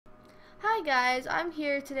Hi guys, I'm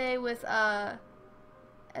here today with Athene.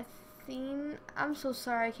 I'm so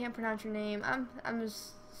sorry, I can't pronounce your name. I'm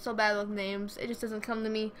just so bad with names. It just doesn't come to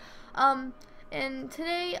me. And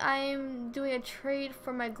today I'm doing a trade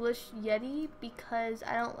for my glitched Yeti because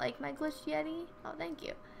I don't like my glitched Yeti. Oh, thank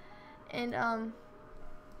you. And oh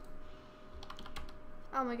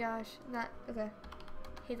my gosh, not okay.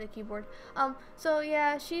 Hate the keyboard. So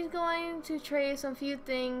yeah, she's going to trade some few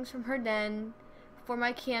things from her den for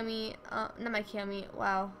my Cammy, not my Cammy,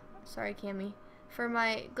 wow, sorry Cammy, for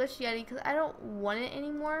my glitched Yeti because I don't want it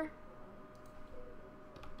anymore.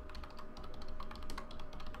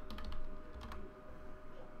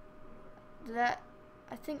 I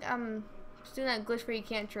think I'm just doing that glitch where you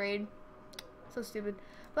can't trade. So stupid.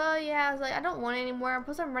 But yeah, I was like, I don't want it anymore.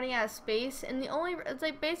 Plus I'm running out of space, and it's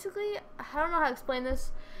like basically, I don't know how to explain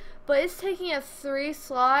this, but it's taking up 3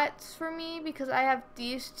 slots for me because I have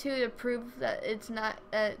these 2 to prove that it's not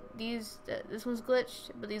this one's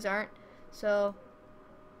glitched, but these aren't. So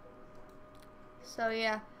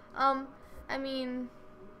yeah. I mean,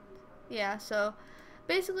 yeah. So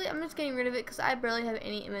basically, I'm just getting rid of it because I barely have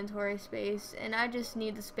any inventory space, and I just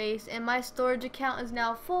need the space. And my storage account is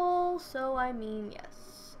now full, so I mean,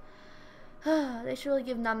 yes. They should really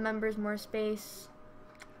give non-members more space.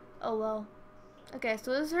 Oh well. Okay,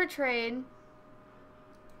 so this is her trade,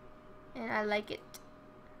 and I like it.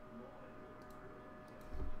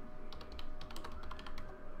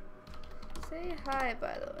 Say hi,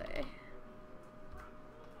 by the way.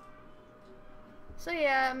 So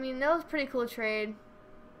yeah, I mean, that was a pretty cool trade.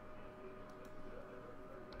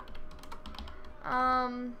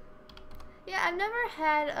 Yeah, I've never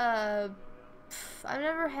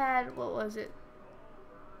had, what was it?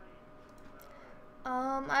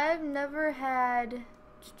 I've never had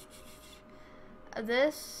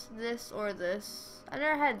this, or this. I've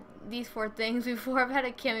never had these 4 things before. I've had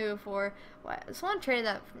a cameo before. Someone traded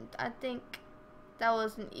that from, I think that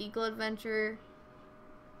was an Eagle Adventure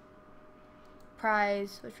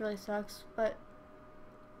prize, which really sucks, but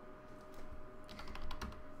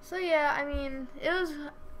so yeah, I mean,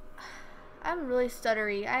 I'm really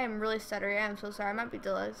stuttery. I am really stuttery. I am so sorry. I might be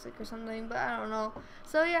dyslexic or something, but I don't know.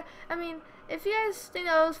 So yeah, I mean, if you guys think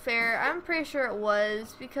that was fair, I'm pretty sure it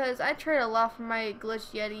was, because I trade a lot for my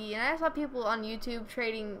glitched Yeti, and I saw people on YouTube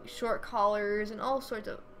trading short collars and all sorts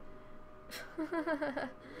of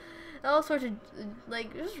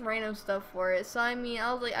like just random stuff for it. So I mean,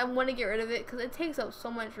 I was like, I want to get rid of it because it takes up so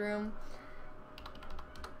much room.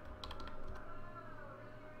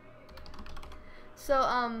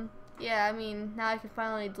 So yeah, I mean, now I can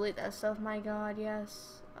finally delete that stuff. My god,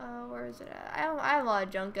 yes. Where is it at? I have a lot of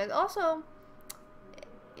junk, guys. Also,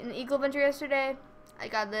 in the Eagle Adventure yesterday, I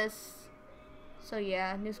got this. So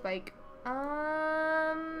yeah, new spike.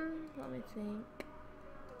 Let me think.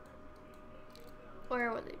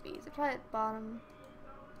 Where would they be? Is it probably at the bottom?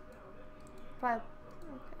 Probably.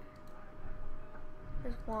 Okay.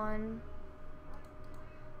 There's one.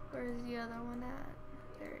 Where's the other one at?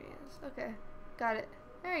 There he is. Okay. Got it.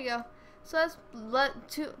 There you go. So that's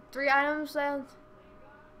 3 items down.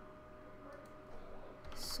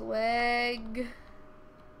 Swag.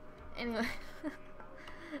 Anyway.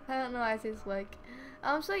 I don't know why I say swag.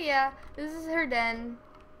 So yeah, this is her den.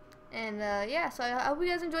 And yeah, so I hope you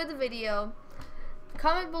guys enjoyed the video.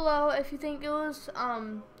 Comment below if you think it was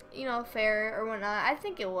you know, fair or whatnot. I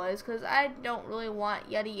think it was, because I don't really want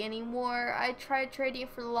Yeti anymore. I tried trading it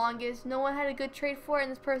for the longest. No one had a good trade for it,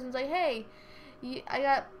 and this person's like, hey, I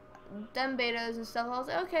got den betas and stuff. I was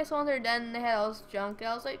like, okay, so on their den, they had all this junk. And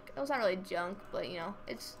I was like, it was not really junk, but you know,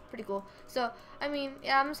 it's pretty cool. So, I mean,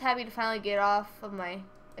 yeah, I'm just happy to finally get off of my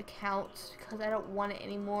account because I don't want it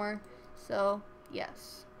anymore. So,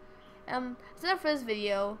 yes. That's enough for this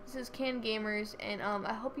video. This is Can Gamers, and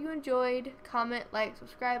I hope you enjoyed. Comment, like,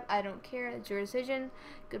 subscribe. I don't care. It's your decision.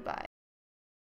 Goodbye.